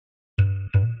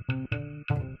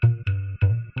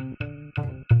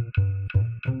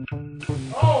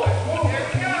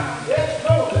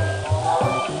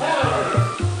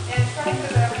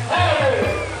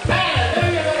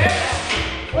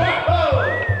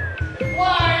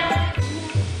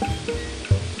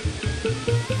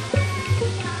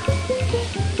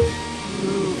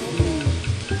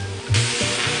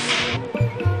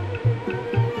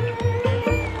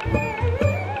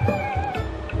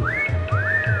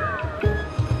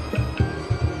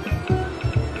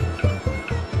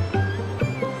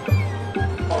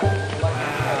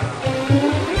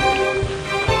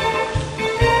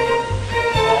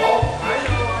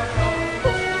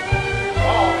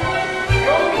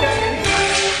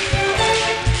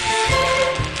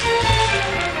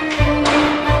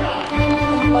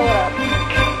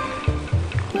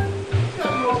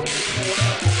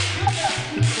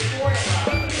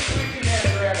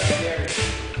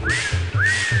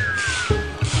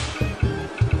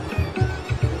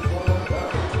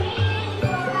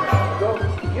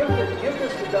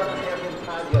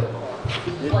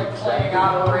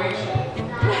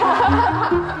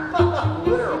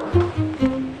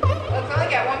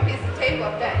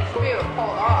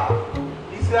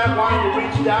that wire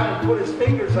reached down and put his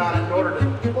fingers on it in order to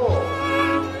pull.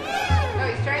 No,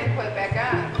 he's trying to put it back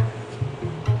on.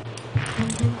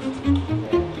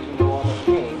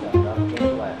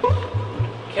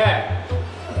 Okay.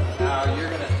 Now you're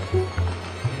gonna.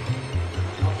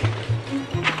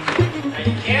 Now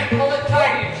you can't pull it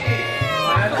tight, you cheat.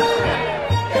 I understand.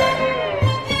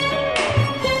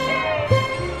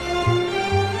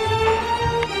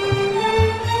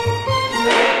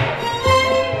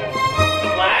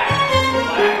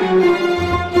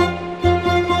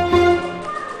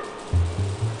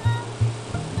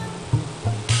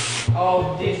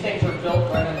 Oh, these things are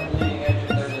built right on the leading edge of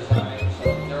their design, so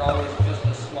they're always just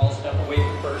a small step away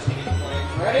from bursting in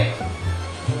flames. Ready?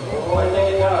 Oh, I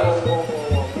think it does.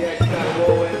 Yeah, you gotta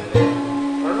roll in there.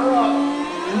 Turn her up.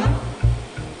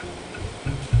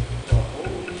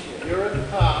 Holy shit. You're at the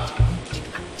top.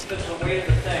 This is the weight of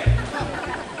the thing.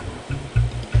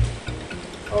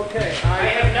 Okay, I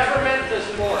have never meant this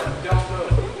more. don't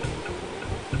move.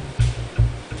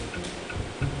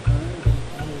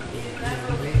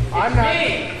 I'm not.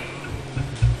 Me!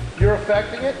 You're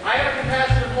affecting it? I have a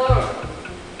capacitive load.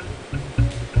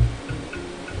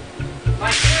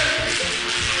 My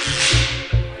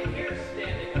hair's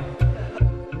standing up.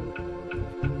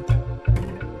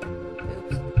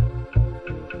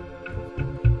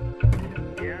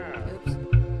 Yeah. Oops.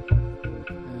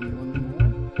 And one more.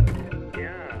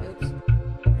 Yeah. Oops.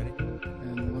 Ready?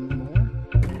 And one more.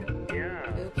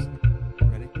 Yeah. Oops.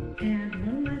 Ready? And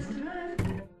one last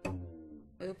time.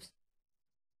 Oops.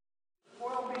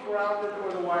 Coil will be grounded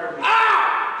or the wire will be.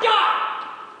 Ah! God!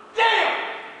 Damn!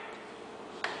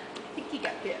 I think he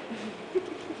got bit.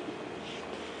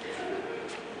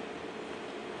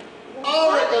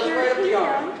 Oh, that goes right up the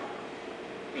arm.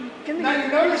 Now you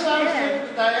notice I was taking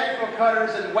the diagonal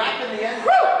cutters and whapping the ends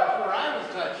where I was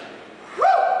touching.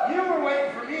 You were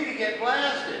waiting for me to